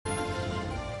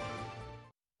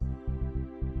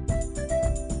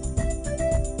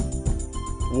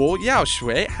我要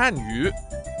学汉语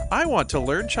I want to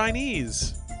learn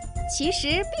Chinese. 其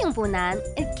实并不难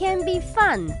It can be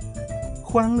fun.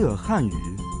 欢乐汉语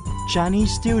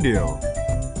Chinese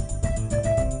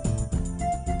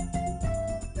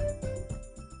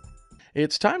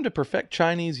Studio。It's time to perfect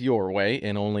Chinese your way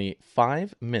in only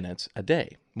 5 minutes a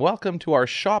day. Welcome to our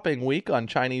shopping week on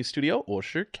Chinese Studio. 我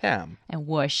是 Cam. And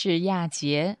我是亚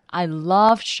杰. I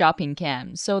love shopping,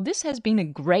 Cam. So this has been a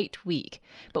great week.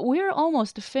 But we're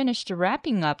almost finished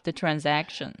wrapping up the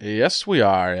transaction. Yes, we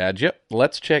are, Adja.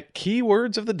 Let's check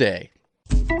keywords of the day.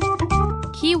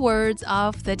 Keywords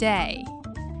of the day.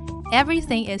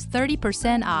 Everything is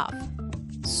 30% off.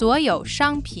 所有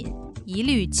商品一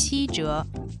律7折.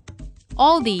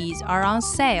 All these are on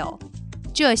sale.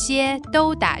 这些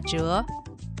都打折.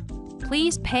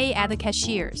 Please pay at the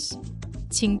cashiers.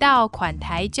 请到款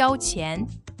台交钱.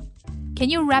 Can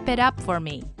you wrap it up for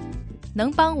me?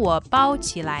 能帮我包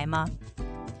起来吗?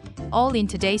 All in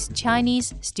today's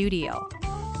Chinese studio.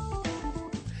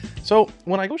 So,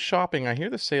 when I go shopping, I hear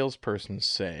the salesperson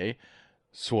say,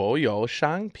 所有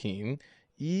商品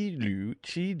一律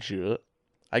7折.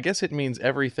 I guess it means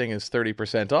everything is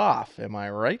 30% off. Am I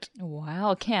right?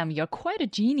 Wow, Cam, you're quite a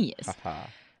genius.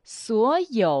 所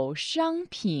有商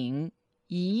品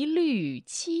一律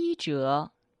7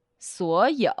折.所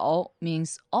有商品一律7折. 所有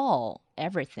means all,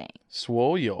 everything.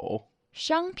 所有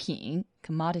商品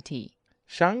commodity.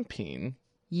 商品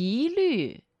一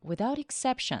律 without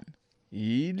exception.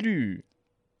 一律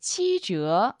7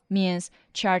折 means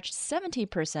charge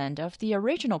 70% of the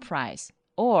original price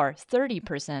or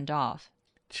 30% off.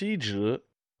 7折.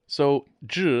 So,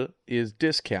 折 is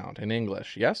discount in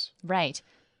English, yes? Right.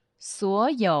 所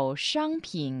有商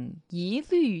品一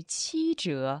律7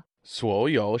折. 所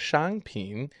有商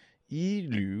品一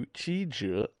律7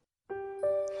折.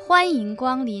 欢迎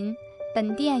光临，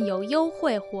本店有优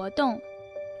惠活动。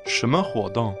什么活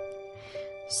动？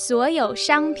所有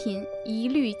商品一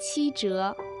律7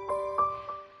折。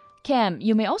Cam,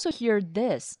 you may also hear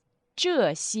this.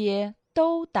 这些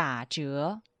都打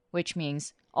折, which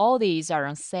means all these are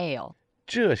on sale.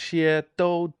 这些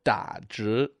都打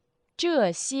折.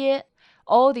这些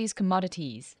all these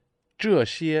commodities. 这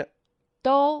些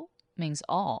都 means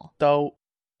all. 都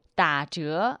打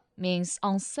折 means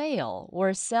on sale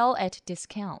or sell at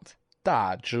discount.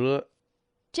 打折.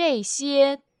这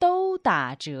些都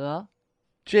打折.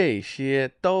 这些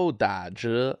都打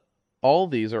折. All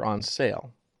these are on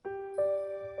sale.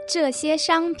 这些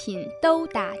商品都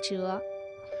打折。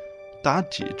打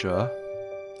几折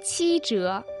7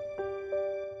折。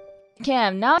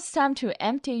Cam, now it's time to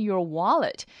empty your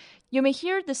wallet. You may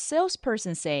hear the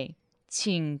salesperson say,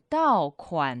 请到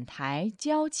款台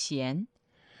交钱.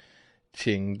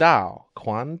 请到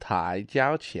款台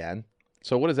交钱.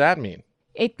 So what does that mean?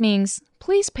 It means,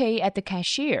 please pay at the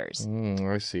cashiers.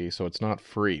 I see. So it's not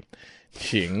free.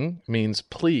 请 means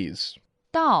please.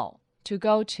 到 to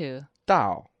go to.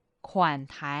 到款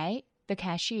台 the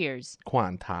cashiers.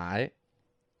 款台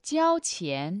交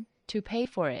钱 to pay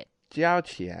for it. 交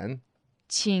钱.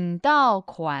 请到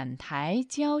款台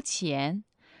交钱.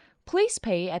 Please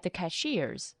pay at the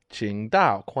cashiers. 请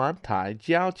到款台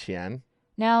交钱.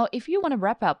 Now, if you want to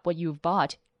wrap up what you've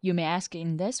bought, you may ask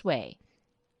in this way.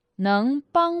 能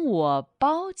帮我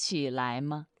包起来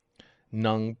吗?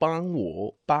 能帮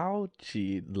我包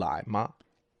起来吗?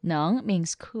能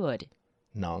means could.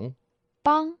 能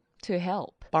帮 to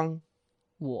help. 帮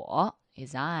我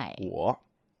is I. 我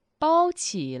包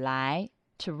起来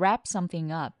to wrap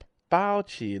something up. 包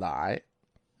起来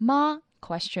吗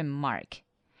question mark.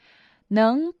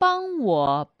 能帮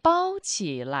我包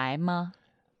起来吗?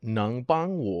 能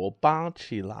帮我包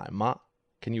起来吗?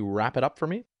 Can you wrap it up for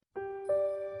me?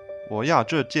 我要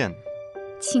这件。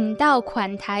请到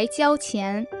款台交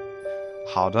钱。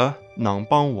好的，能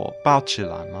帮我包起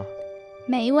来吗？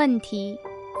没问题。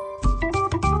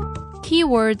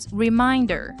Keywords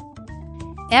reminder.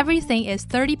 Everything is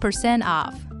 30%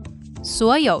 off.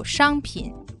 所有商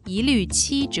品一律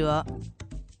7折.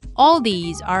 All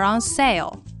these are on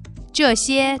sale. 这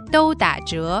些都打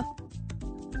折.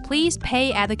 Please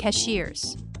pay at the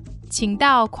cashiers. 请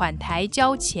到款台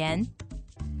交钱.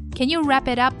 Can you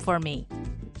wrap it up for me?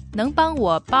 能帮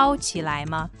我包起来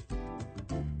吗?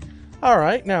 All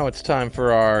right, now it's time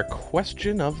for our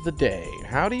question of the day.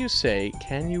 How do you say,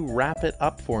 can you wrap it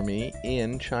up for me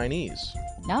in Chinese?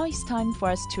 Now it's time for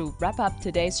us to wrap up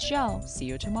today's show. See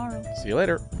you tomorrow. See you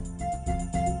later.